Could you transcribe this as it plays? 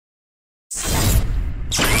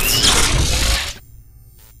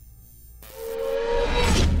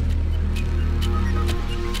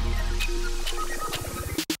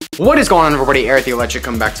What is going on, everybody? Erik the Electric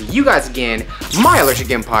coming back to you guys again, my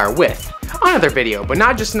electric empire, with another video. But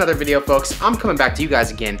not just another video, folks. I'm coming back to you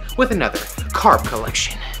guys again with another carb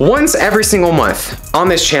collection. Once every single month on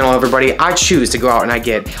this channel, everybody, I choose to go out and I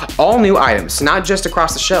get all new items, not just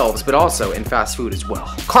across the shelves, but also in fast food as well.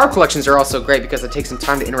 Carb collections are also great because it takes some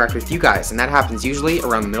time to interact with you guys, and that happens usually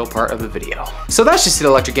around the middle part of the video. So that's just the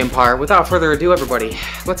electric empire. Without further ado, everybody,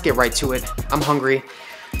 let's get right to it. I'm hungry,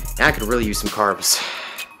 and I could really use some carbs.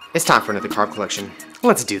 It's time for another carb collection.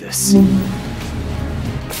 Let's do this. And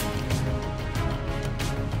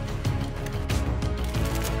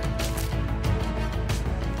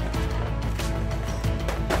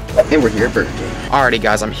we're here at Burger King. Alrighty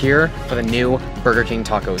guys, I'm here for the new Burger King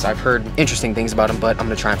tacos. I've heard interesting things about them, but I'm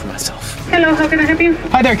gonna try them for myself. Hello, how can I help you?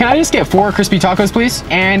 Hi there, can I just get 4 crispy tacos, please?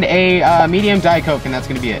 And a medium Diet Coke, and that's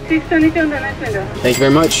gonna be it. $6.22 on the next window. Thank you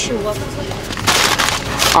very much. You're welcome.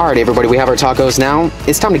 Alright everybody, we have our tacos now.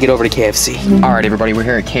 It's time to get over to KFC. Alright everybody, we're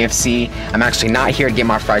here at KFC. I'm actually not here to get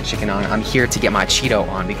my fried chicken on. I'm here to get my Cheeto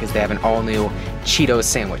on because they have an all new Cheetos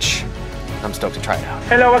sandwich. I'm stoked to try it out.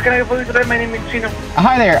 Hello, what can I get for you today? My name is Chino.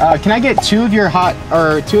 Hi there, can I get 2 of your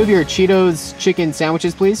Cheetos chicken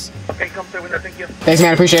sandwiches, please? Okay, come through with that, thank you. Thanks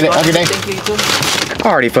man, appreciate it. Have a good day. Thank you, you too.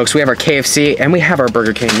 Alrighty folks, we have our KFC and we have our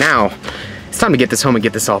Burger King now. It's time to get this home and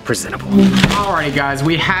get this all presentable. Alrighty guys,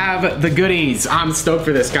 we have the goodies. I'm stoked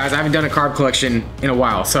for this, guys. I haven't done a carb collection in a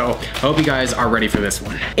while, so I hope you guys are ready for this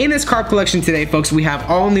one. In this carb collection today, folks, we have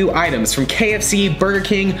all new items from KFC, Burger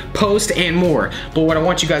King, Post, and more. But what I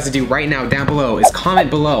want you guys to do right now down below is comment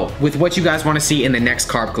below with what you guys want to see in the next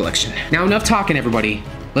carb collection. Now enough talking, everybody.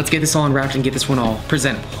 Let's get this all unwrapped and get this one all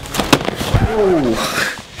presentable. Ooh.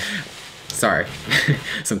 Sorry,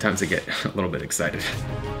 sometimes I get a little bit excited.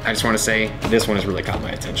 I just want to say, this one has really caught my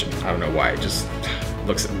attention. I don't know why, it just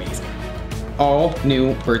looks amazing. All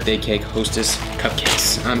new birthday cake Hostess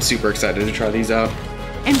cupcakes. I'm super excited to try these out.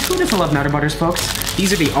 And who doesn't love Nutter Butters, folks?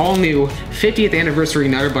 These are the all new 50th anniversary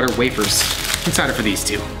Nutter Butter wafers. I'm excited for these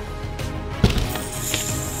too.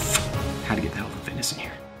 How to get the health and fitness in here.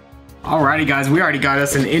 Alrighty guys, we already got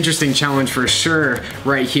us an interesting challenge for sure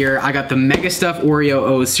right here. I got the Mega Stuff Oreo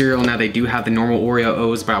O's cereal. Now they do have the normal Oreo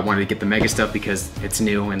O's, but I wanted to get the Mega Stuff because it's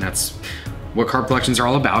new and that's what carb collections are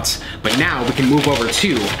all about. But now we can move over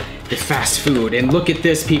to the fast food and look at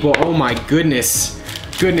this, people. Oh my goodness.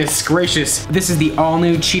 Goodness gracious. This is the all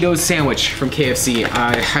new Cheetos sandwich from KFC.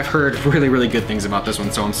 I've heard really, really good things about this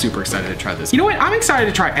one, so I'm super excited to try this. You know what? I'm excited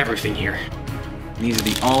to try everything here. These are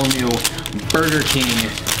the all new Burger King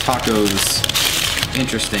tacos.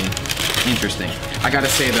 Interesting, interesting. I gotta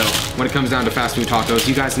say though, when it comes down to fast food tacos,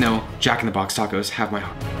 you guys know Jack in the Box tacos have my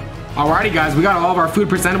heart. Alrighty guys, we got all of our food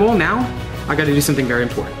presentable. Now, I gotta do something very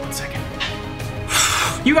important. 1 second.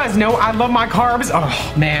 You guys know I love my carbs.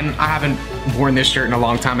 Oh man, I haven't worn this shirt in a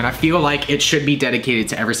long time and I feel like it should be dedicated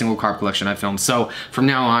to every single carb collection I film. So from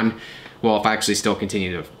now on, well, if I actually still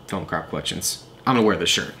continue to film carb collections, I'm gonna wear this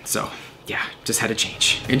shirt, so. Yeah, just had to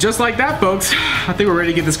change. And just like that, folks, I think we're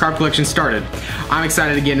ready to get this carb collection started. I'm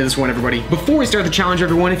excited to get into this one, everybody. Before we start the challenge,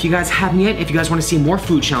 everyone, if you guys haven't yet, if you guys want to see more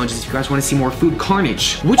food challenges, if you guys want to see more food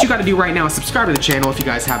carnage, what you got to do right now is subscribe to the channel. If you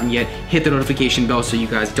guys haven't yet, hit the notification bell so you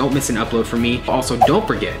guys don't miss an upload from me. Also, don't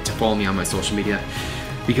forget to follow me on my social media,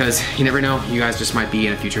 because you never know, you guys just might be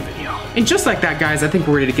in a future video. And just like that, guys, I think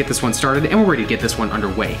we're ready to get this one started and we're ready to get this one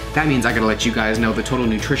underway. That means I gotta let you guys know the total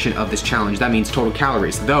nutrition of this challenge. That means total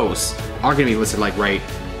calories. Those are gonna be listed like right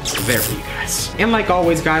there for you guys. And like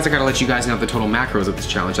always, guys, I gotta let you guys know the total macros of this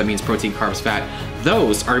challenge. That means protein, carbs, fat.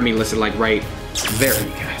 Those are gonna be listed like right there for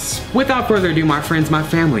you guys. Without further ado, my friends, my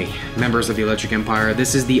family, members of the Electric Empire,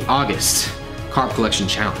 this is the August Carb Collection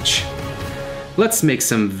Challenge. Let's make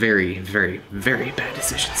some very, very, very bad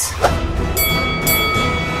decisions.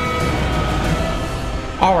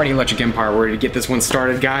 Alrighty, Electric Empire, we're ready to get this one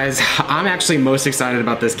started, guys. I'm actually most excited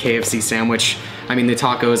about this KFC sandwich. I mean, the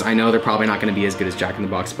tacos, I know they're probably not gonna be as good as Jack in the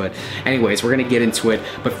Box, but anyways, we're gonna get into it.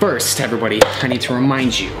 But first, everybody, I need to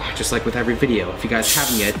remind you, just like with every video, if you guys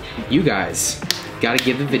haven't yet, you guys gotta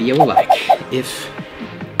give the video a like if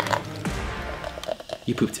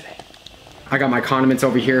you poop today. I got my condiments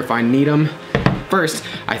over here if I need them. First,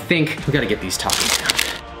 I think we gotta get these tacos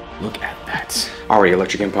down. Look at that. Alright,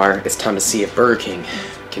 Electric Empire, it's time to see if Burger King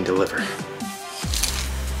can deliver.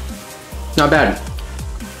 Not bad.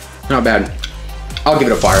 Not bad. I'll give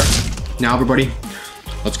it a fire. Now, everybody,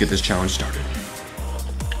 let's get this challenge started.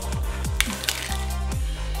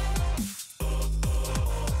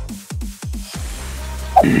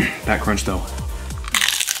 That crunch, though.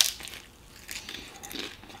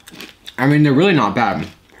 I mean, they're really not bad.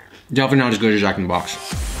 Definitely not as good as Jack in the Box.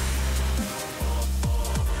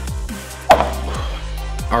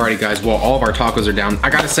 Alrighty guys, well, all of our tacos are down. I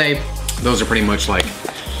gotta say, those are pretty much like,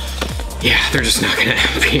 yeah, they're just not gonna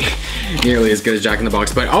be nearly as good as Jack in the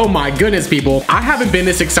Box. But oh my goodness, people, I haven't been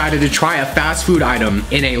this excited to try a fast food item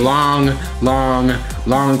in a long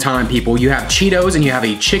time, people. You have Cheetos and you have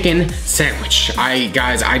a chicken sandwich.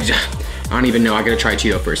 Guys, I don't even know. I gotta try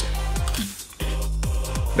Cheeto first.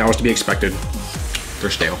 That was to be expected. They're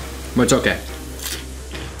stale, but it's okay.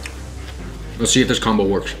 Let's see if this combo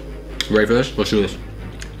works. You ready for this? Let's do this.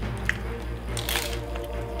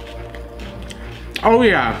 Oh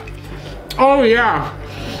yeah. Oh yeah.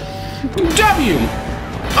 W.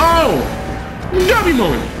 Oh. W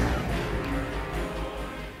moment.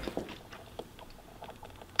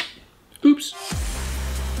 Oops.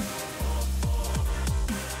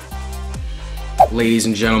 Ladies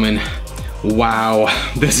and gentlemen, wow.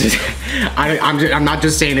 This is, I'm not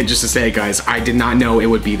just saying it just to say it, guys. I did not know it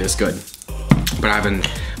would be this good. But I have an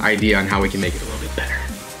idea on how we can make it a little bit better.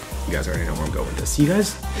 You guys already know where I'm going with this. You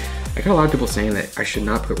guys, I got a lot of people saying that I should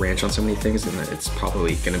not put ranch on so many things and that it's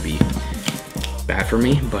probably gonna be bad for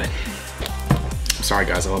me, but I'm sorry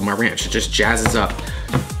guys, I love my ranch. It just jazzes up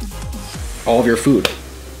all of your food.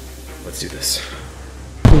 Let's do this.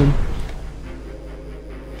 Boom.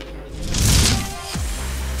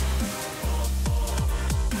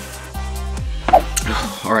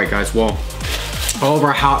 All right guys, well, all of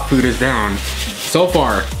our hot food is down. So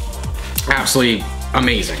far, absolutely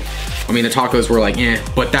amazing. I mean, the tacos were like, eh,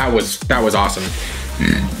 but that was awesome.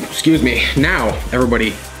 Excuse me. Now,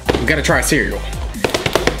 everybody, we gotta try cereal.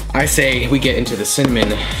 I say we get into the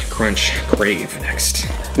Cinnamon Crunch Crave next.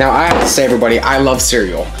 Now, I have to say, everybody, I love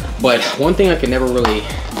cereal, but one thing I could never really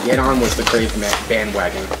get on was the Crave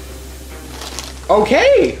bandwagon.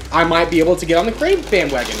 Okay, I might be able to get on the Crave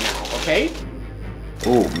bandwagon now, okay?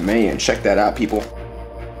 Oh man, check that out, people.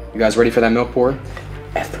 You guys ready for that milk pour?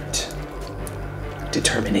 Effort,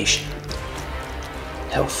 determination,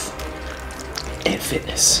 health, and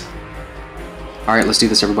fitness. All right, let's do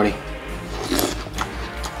this, everybody.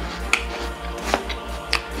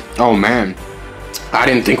 Oh man, I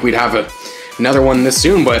didn't think we'd have another one this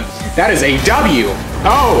soon, but that is a W.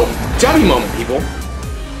 Oh, W moment, people.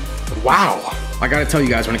 Wow. I gotta tell you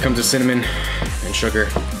guys, when it comes to cinnamon and sugar,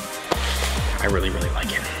 I really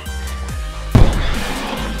like it.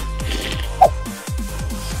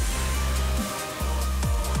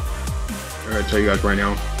 I gotta tell you guys right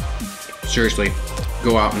now, seriously,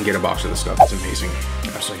 go out and get a box of this stuff. It's amazing,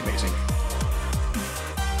 absolutely amazing.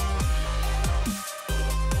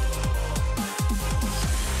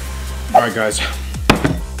 All right guys,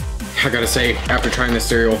 I gotta say, after trying this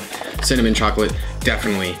cereal, cinnamon chocolate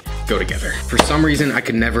definitely go together. For some reason, I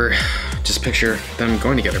could never just picture them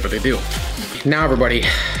going together, but they do. Now everybody,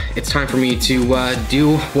 it's time for me to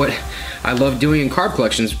do what I love doing in carb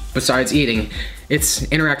collections besides eating. It's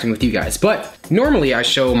interacting with you guys. But normally I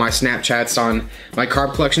show my Snapchats on my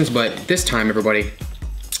carb collections, but this time, everybody,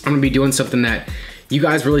 I'm gonna be doing something that you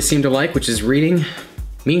guys really seem to like, which is reading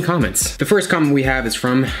mean comments. The first comment we have is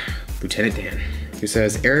from Lieutenant Dan, who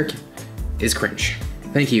says, Eric is cringe.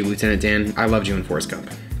 Thank you, Lieutenant Dan. I loved you in Forrest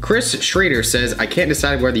Gump. Chris Schrader says, I can't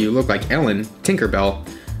decide whether you look like Ellen, Tinkerbell,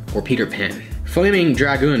 or Peter Pan. Flaming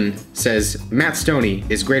Dragoon says, Matt Stoney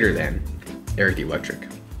is greater than Erik the Electric.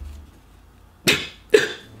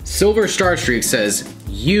 Silver Star Streak says,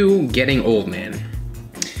 you getting old, man.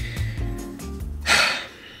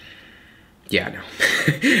 Yeah, no.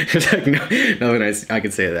 There's like nothing I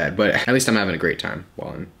could say to that, but at least I'm having a great time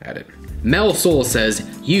while I'm at it. Mel Soul says,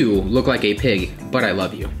 you look like a pig, but I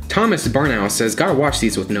love you. Thomas Barnow says, gotta watch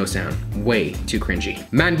these with no sound. Way too cringy.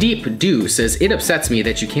 Mandeep Dew says, it upsets me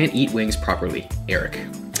that you can't eat wings properly, Eric.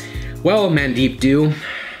 Well, Mandeep Dew,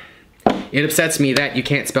 it upsets me that you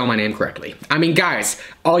can't spell my name correctly. I mean, guys,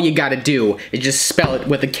 all you gotta do is just spell it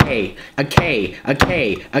with a K, a K, a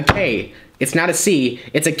K, a K. It's not a C,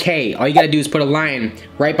 it's a K. All you gotta do is put a line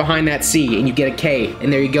right behind that C and you get a K,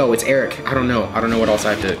 and there you go, it's Eric. I don't know what else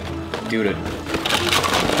I have to do to, I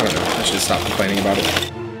don't know, I should stop complaining about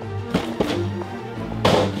it.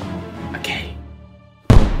 A K.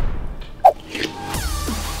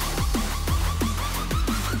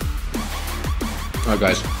 Alright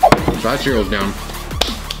guys, so that cereal's down.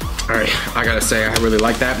 Alright, I gotta say, I really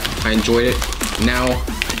like that. I enjoyed it. Now,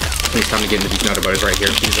 it's time to get into these Nutter Butters right here.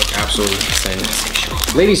 These look absolutely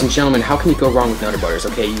sensational. Ladies and gentlemen, how can you go wrong with Nutter Butters?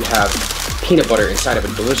 Okay, you have peanut butter inside of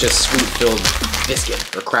a delicious sweet-filled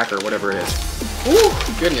biscuit or cracker, whatever it is. Ooh,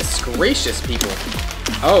 goodness gracious, people.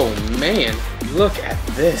 Oh man, look at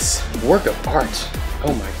this work of art.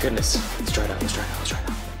 Oh my goodness. Let's try it out, let's try it out, let's try it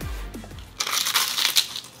out.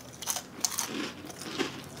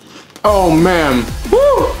 Oh man,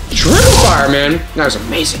 woo! Triple fire, man. That was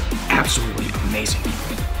amazing. Absolutely amazing.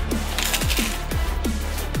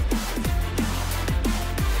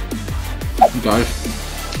 Guys,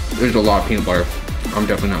 there's a lot of peanut butter. I'm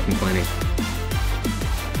definitely not complaining.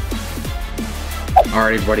 All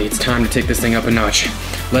right, everybody, it's time to take this thing up a notch.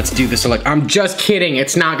 Let's do this. I'm just kidding.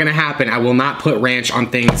 It's not gonna happen. I will not put ranch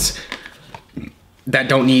on things that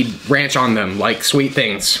don't need ranch on them, like sweet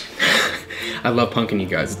things. I love pumpkin, you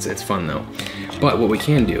guys. It's fun though. But what we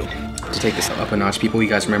can do to take this up a notch, people, you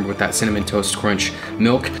guys remember with that cinnamon toast crunch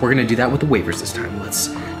milk? We're gonna do that with the wafers this time. Let's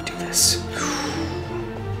do this.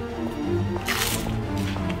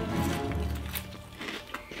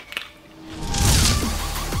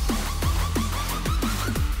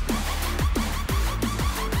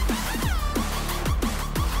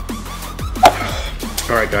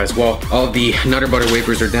 All right, guys, well, all of the Nutter Butter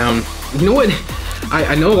wafers are down. You know what?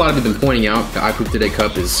 I know a lot of you have been pointing out the I Poop Today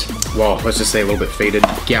cup is, well, let's just say a little bit faded.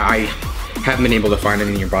 Yeah, I haven't been able to find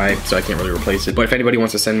any nearby, so I can't really replace it. But if anybody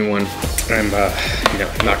wants to send me one, I'm, you know,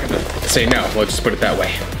 not gonna say no. Let's just put it that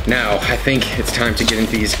way. Now, I think it's time to get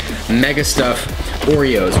into these Mega Stuff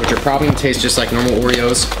Oreos, which are probably gonna taste just like normal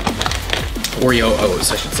Oreos.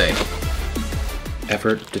 Oreo-O's, I should say.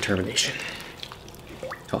 Effort, determination,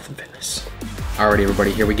 health and fitness. Alright,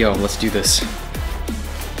 everybody, here we go. Let's do this.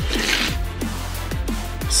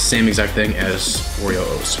 Same exact thing as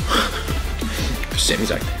Oreo-O's. Same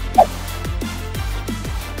exact thing.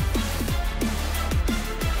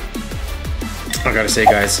 I gotta say,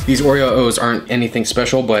 guys, these Oreo-O's aren't anything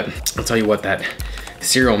special, but I'll tell you what, that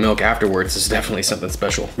cereal milk afterwards is definitely something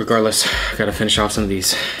special. Regardless, I gotta finish off some of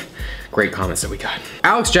these great comments that we got.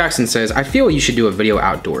 Alex Jackson says, I feel you should do a video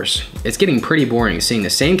outdoors. It's getting pretty boring seeing the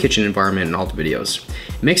same kitchen environment in all the videos.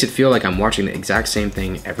 It makes it feel like I'm watching the exact same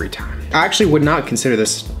thing every time. I actually would not consider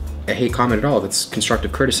this a hate comment at all. That's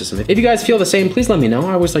constructive criticism. If you guys feel the same, please let me know.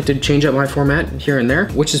 I always like to change up my format here and there,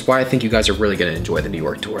 which is why I think you guys are really gonna enjoy the New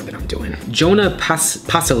York tour that I'm doing. Jonah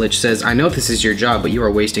Pasilich says, I know this is your job, but you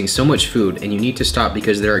are wasting so much food and you need to stop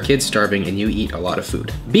because there are kids starving and you eat a lot of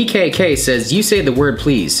food. BKK says, you say the word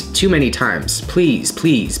please too many times. Please,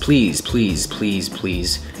 please, please, please, please,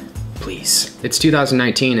 please, please. It's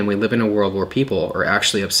 2019 and we live in a world where people are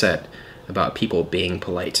actually upset about people being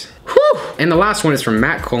polite. Whew! And the last one is from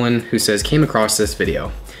Matt Cullen, who says, came across this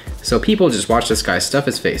video. So people just watch this guy stuff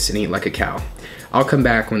his face and eat like a cow. I'll come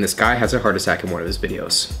back when this guy has a heart attack in one of his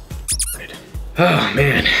videos. Oh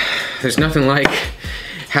man, there's nothing like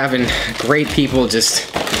having great people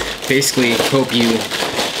just basically hope you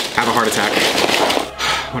have a heart attack.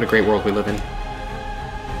 What a great world we live in.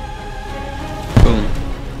 Boom.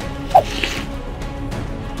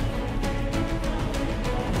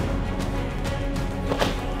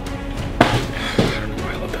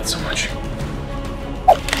 So much.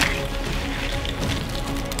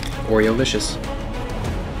 Oreo-licious.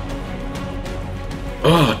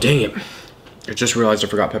 Oh, dang it. I just realized I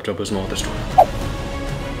forgot Pepto-Bismol this time.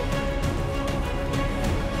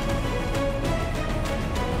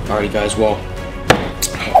 Alrighty guys, well,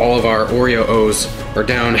 all of our Oreo-O's are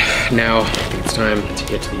down now. I think it's time to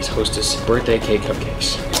get to these Hostess birthday cake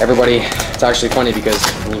cupcakes. Everybody, it's actually funny because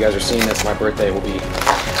when you guys are seeing this, my birthday will be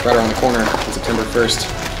right around the corner on September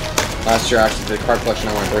 1st. Last year I actually did a card collection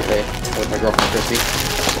on my birthday with my girlfriend Christy.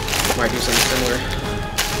 Might do something similar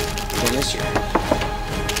again this year.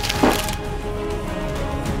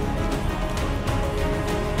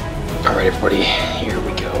 Alright everybody, here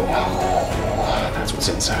we go. That's what's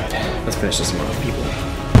inside. Let's finish this one off, people.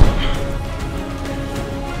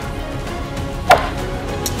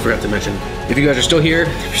 Forgot to mention, if you guys are still here,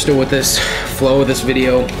 if you're still with this flow of this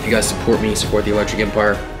video, if you guys support me, support the Electric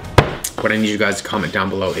Empire, what I need you guys to comment down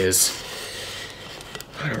below is,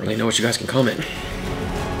 I don't really know what you guys can comment.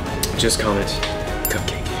 Just comment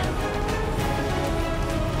cupcake.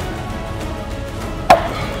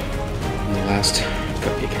 And the last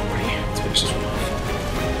cupcake, everybody. Let's finish this one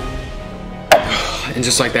off. And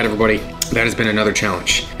just like that, everybody, that has been another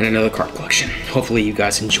challenge and another card collection. Hopefully you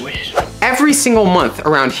guys enjoyed it. Every single month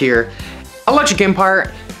around here, Electric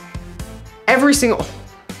Empire, every single...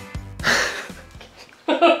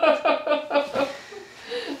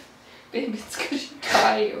 Babe, it's because you're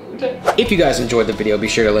tired. If you guys enjoyed the video, be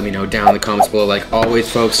sure to let me know down in the comments below. Like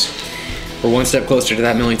always, folks, we're one step closer to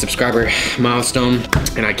that 1 million subscriber milestone,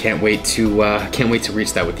 and I can't wait to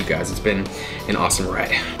reach that with you guys. It's been an awesome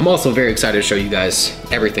ride. I'm also very excited to show you guys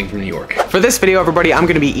everything from New York. For this video, everybody, I'm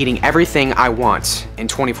gonna be eating everything I want in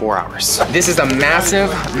 24 hours. This is a massive,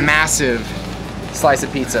 massive slice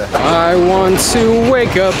of pizza. I want to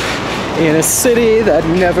wake up in a city that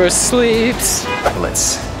never sleeps.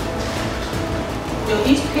 Let's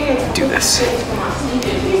do this.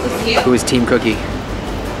 Who is Team Cookie?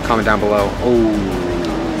 Comment down below.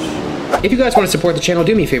 Oh. If you guys want to support the channel,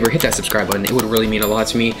 do me a favor, hit that subscribe button. It would really mean a lot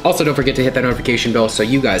to me. Also, don't forget to hit that notification bell so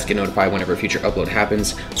you guys get notified whenever a future upload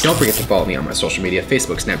happens. Don't forget to follow me on my social media,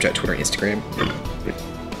 Facebook, Snapchat, Twitter, Instagram.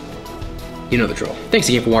 You know the drill. Thanks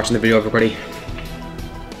again for watching the video, everybody.